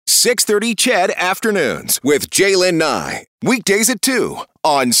6:30 CHED Afternoons with Jaylen Nye. Weekdays at 2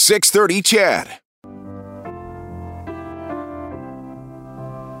 on 6:30 CHED.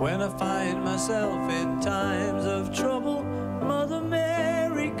 When I find myself in times of trouble, Mother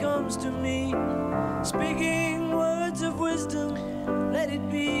Mary comes to me, speaking words of wisdom, let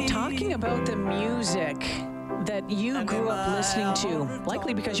it be. Talking about the music that you grew up listening to,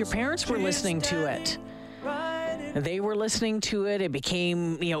 likely because your parents were listening to it. They were listening to it. It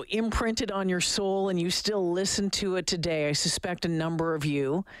became, imprinted on your soul, and you still listen to it today. I suspect for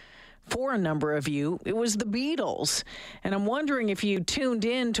a number of you, it was the Beatles. And I'm wondering if you tuned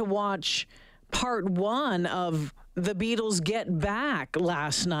in to watch part 1 of The Beatles Get Back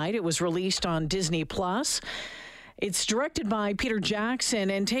last night. It was released on Disney+. It's directed by Peter Jackson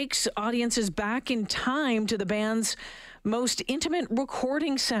and takes audiences back in time to the band's most intimate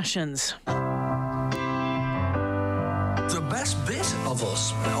recording sessions. The best bit of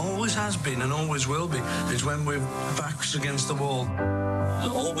us, it always has been and always will be, is when we're backs against the wall.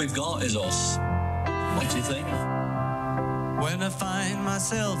 All we've got is us. What do you think? When I find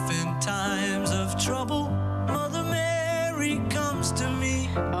myself in times of trouble, Mother Mary comes to me.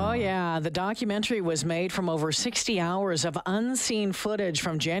 Oh, yeah. The documentary was made from over 60 hours of unseen footage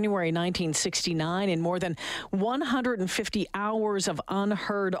from January 1969 and more than 150 hours of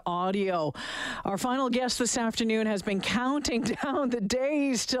unheard audio. Our final guest this afternoon has been counting down the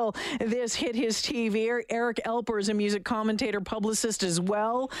days till this hit his TV. Eric Alper is a music commentator, publicist as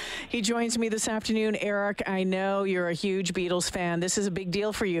well. He joins me this afternoon. Eric, I know you're a huge Beatles fan. This is a big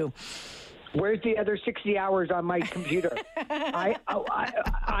deal for you. Where's the other 60 hours on my computer?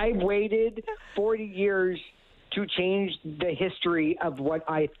 I waited 40 years to change the history of what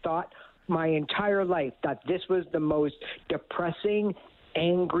I thought my entire life, that this was the most depressing,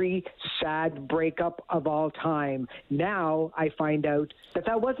 angry, sad breakup of all time. Now I find out that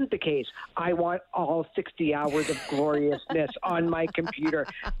that wasn't the case. I want all 60 hours of gloriousness on my computer.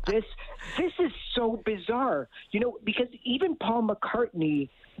 This is so bizarre, because even Paul McCartney,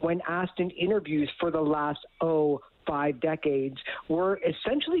 when asked in interviews for the last 5 decades, were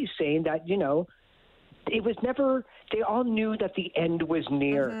essentially saying that, it was never, they all knew that the end was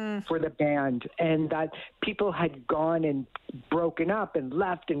near for the band, and that people had gone and broken up and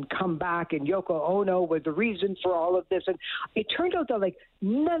left and come back, and Yoko Ono was the reason for all of this. And it turned out that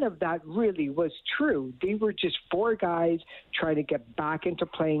none of that really was true. They were just 4 guys trying to get back into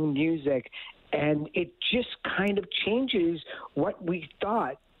playing music, and it just kind of changes what we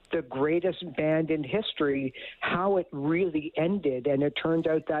thought the greatest band in history, how it really ended. And it turns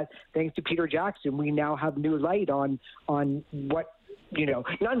out that thanks to Peter Jackson, we now have new light on what,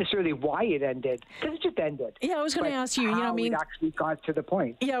 not necessarily why it ended, because it just ended. Yeah, I was going to ask you, how it actually got to the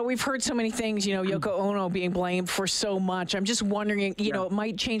point. Yeah, we've heard so many things, Yoko Ono being blamed for so much. I'm just wondering, it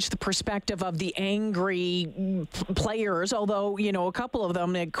might change the perspective of the angry players, although, a couple of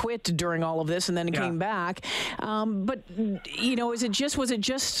them had quit during all of this and then came back. But, was it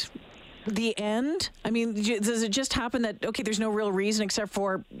just the end? I mean, does it just happen that, there's no real reason except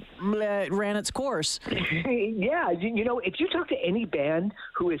for it ran its course? Yeah. If you talk to any band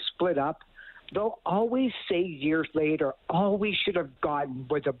who is split up, they'll always say years later, all we should have gotten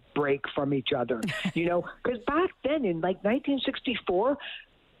was a break from each other. Because back then in 1964,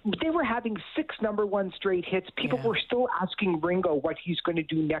 they were having 6 number 1 straight hits. People were still asking Ringo what he's going to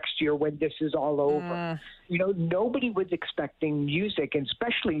do next year when this is all over. Nobody was expecting music, and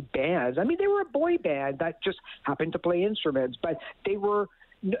especially bands. I mean, they were a boy band that just happened to play instruments, but they were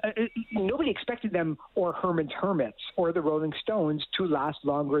nobody expected them or Herman's Hermits or the Rolling Stones to last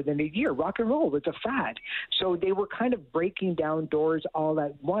longer than a year. Rock and roll was a fad. So they were kind of breaking down doors all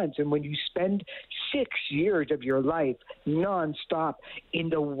at once. And when you spend 6 years of your life nonstop in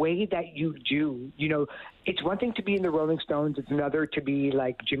the way that you do, it's one thing to be in the Rolling Stones. It's another to be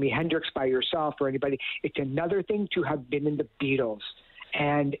like Jimi Hendrix by yourself or anybody. It's another thing to have been in the Beatles.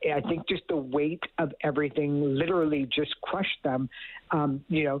 And I think just the weight of everything literally just crushed them,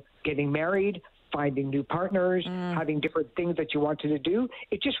 getting married, finding new partners, having different things that you wanted to do.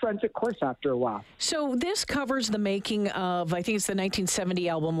 It just runs a course after a while. So this covers the making of, I think it's the 1970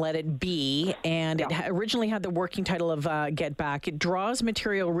 album Let It Be, and it originally had the working title of Get Back. It draws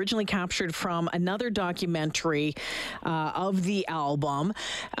material originally captured from another documentary of the album.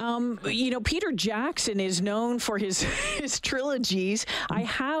 Peter Jackson is known for his trilogies. I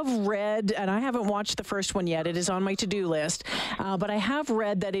have read, and I haven't watched the first one yet, it is on my to-do list, but I have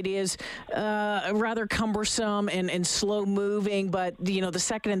read that it is rather cumbersome and slow moving, but the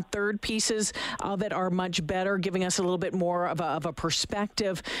second and third pieces of it are much better, giving us a little bit more of a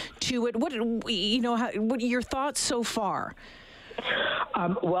perspective to it. What are your thoughts so far?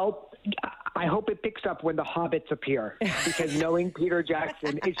 Well, I hope it picks up when the hobbits appear, because knowing Peter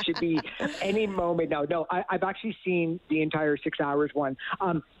Jackson, it should be any moment now. No, I've actually seen the entire 6 hours one.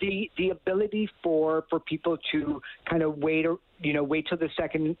 The ability for people to kind of wait till the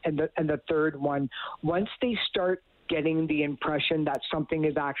second and the third one, once they start getting the impression that something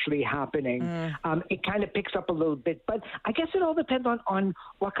is actually happening, it kind of picks up a little bit. But I guess it all depends on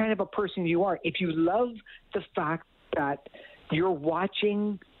what kind of a person you are. If you love the fact that you're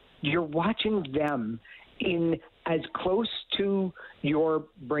watching them in as close to your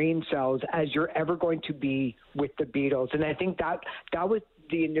brain cells as you're ever going to be with the Beatles. And I think that was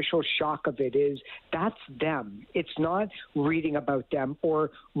the initial shock of it, is that's them. It's not reading about them or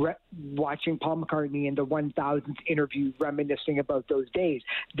watching Paul McCartney in the 1000th interview reminiscing about those days.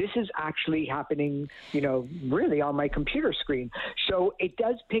 This is actually happening, really on my computer screen. So it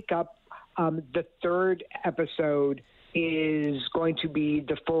does pick up. The third episode is going to be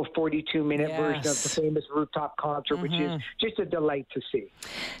the full 42-minute version of the famous rooftop concert, which is just a delight to see.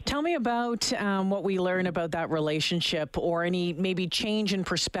 Tell me about what we learn about that relationship, or any maybe change in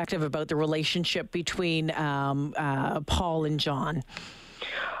perspective about the relationship between Paul and John.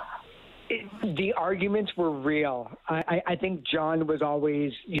 The arguments were real. I think John was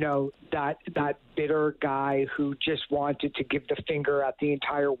always, that bitter guy who just wanted to give the finger at the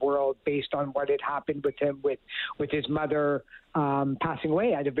entire world based on what had happened with him, with his mother passing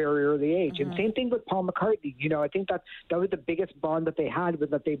away at a very early age. And same thing with Paul McCartney. I think that was the biggest bond that they had, was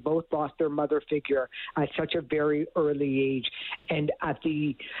that they both lost their mother figure at such a very early age. And at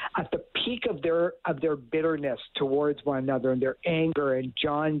the peak of their bitterness towards one another and their anger, and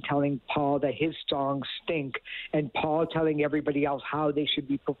John telling Paul that his songs stink, and Paul telling everybody else how they should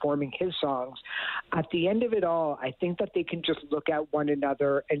be performing his songs, at the end of it all, I think that they can just look at one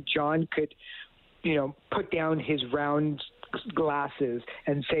another, and John could, put down his round glasses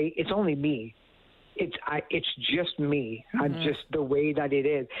and say, it's only me. It's just me. I'm just the way that it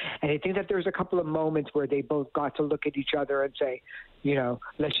is. And I think that there's a couple of moments where they both got to look at each other and say,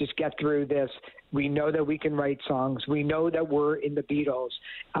 let's just get through this. We know that we can write songs. We know that we're in the Beatles.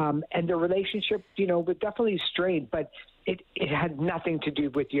 And the relationship, was definitely strained, but it had nothing to do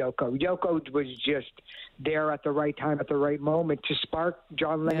with Yoko. Yoko was just there at the right time, at the right moment, to spark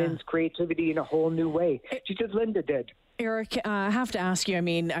John Lennon's creativity in a whole new way, just as Linda did. Eric, I have to ask you,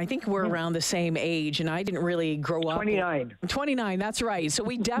 I think we're around the same age, and I didn't really grow up. 29, that's right. So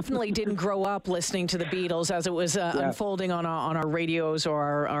we definitely didn't grow up listening to the Beatles as it was unfolding on our radios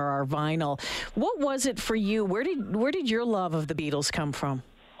or our vinyl. What was it for you? Where did your love of the Beatles come from?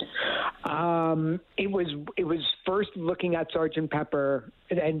 It was first looking at Sgt. Pepper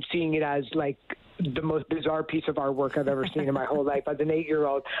and seeing it as like the most bizarre piece of artwork I've ever seen in my whole life as an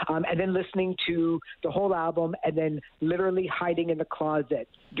 8-year-old. And then listening to the whole album, and then literally hiding in the closet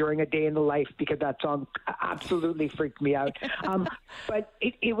during a day in the life because that song absolutely freaked me out. But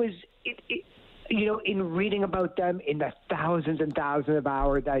it was in reading about them, in the thousands and thousands of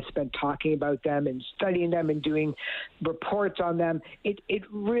hours I spent talking about them and studying them and doing reports on them, it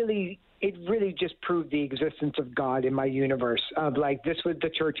really just proved the existence of God in my universe. Of like, this was the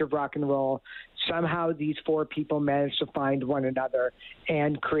Church of Rock and Roll. Somehow these four people managed to find one another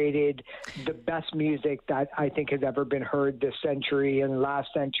and created the best music that I think has ever been heard this century and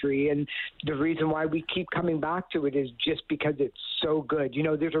last century. And the reason why we keep coming back to it is just because it's so good.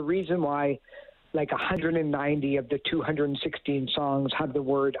 There's a reason why like 190 of the 216 songs have the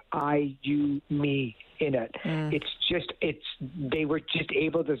word I, you, me in it. They were just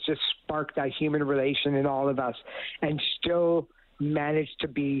able to just spark that human relation in all of us and still managed to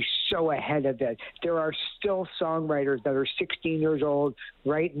be so ahead of it. There are still songwriters that are 16 years old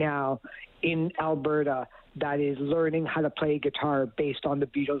right now in Alberta that is learning how to play guitar based on the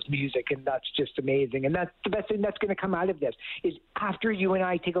Beatles music, and that's just amazing. And that's the best thing that's going to come out of this, is after you and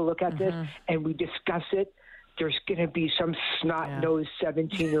I take a look at this and we discuss it, there's going to be some snot-nosed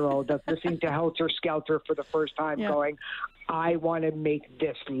 17-year-old that's listening to Helter Skelter for the first time going, I want to make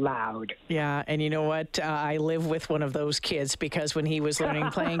this loud. Yeah, and you know what? I live with one of those kids, because when he was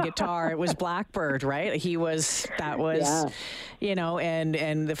learning playing guitar, it was Blackbird, right? And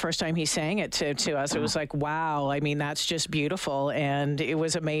the first time he sang it to us, it was like, wow, that's just beautiful, and it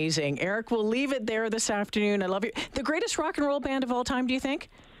was amazing. Eric, we'll leave it there this afternoon. I love you. The greatest rock and roll band of all time, do you think?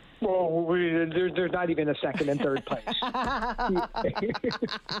 Well, there's not even a second and third place.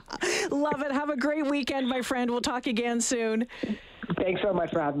 Love it. Have a great weekend, my friend. We'll talk again soon. Thanks so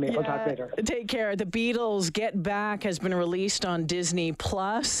much for having me. We'll talk later. Take care. The Beatles Get Back has been released on Disney+.